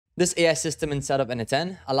This AI system inside of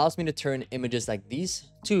n8n allows me to turn images like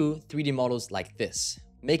these to 3D models like this,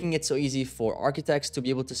 making it so easy for architects to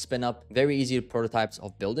be able to spin up very easy prototypes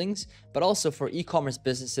of buildings, but also for e-commerce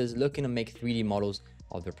businesses looking to make 3D models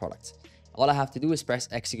of their products. All I have to do is press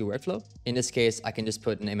execute workflow. In this case, I can just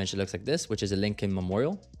put an image that looks like this, which is a Lincoln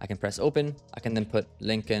Memorial. I can press open. I can then put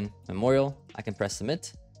Lincoln Memorial. I can press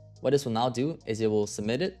submit. What this will now do is it will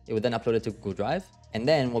submit it. It will then upload it to Google Drive. And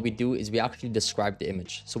then what we do is we actually describe the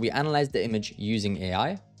image. So we analyze the image using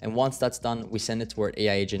AI. And once that's done, we send it to our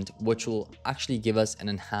AI agent, which will actually give us an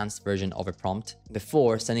enhanced version of a prompt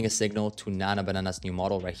before sending a signal to NanoBanana's new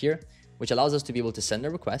model right here, which allows us to be able to send a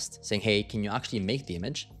request saying, hey, can you actually make the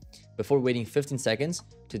image, before waiting 15 seconds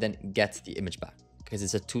to then get the image back, because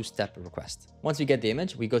it's a two-step request. Once we get the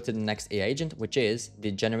image, we go to the next AI agent, which is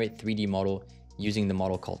the generate 3D model using the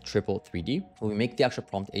model called Tripo3D. When we make the actual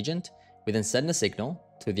prompt agent, we then send a signal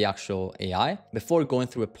to the actual AI before going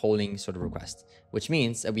through a polling sort of request, which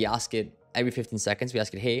means that we ask it every 15 seconds, we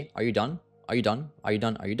ask it, hey, are you done? Are you done? Are you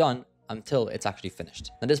done? Are you done? Until it's actually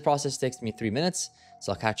finished. Now this process takes me 3 minutes,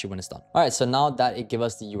 so I'll catch you when it's done. All right, so now that it gives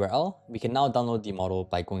us the URL, we can now download the model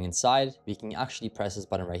by going inside. We can actually press this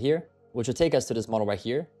button right here, which will take us to this model right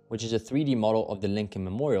here, which is a 3D model of the Lincoln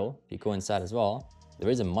Memorial. If you go inside as well, there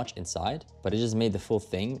isn't much inside, but it just made the full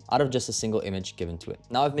thing out of just a single image given to it.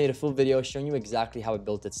 Now I've made a full video showing you exactly how I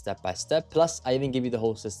built it step by step. Plus, I even give you the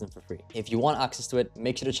whole system for free. If you want access to it,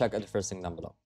 make sure to check out the first link down below.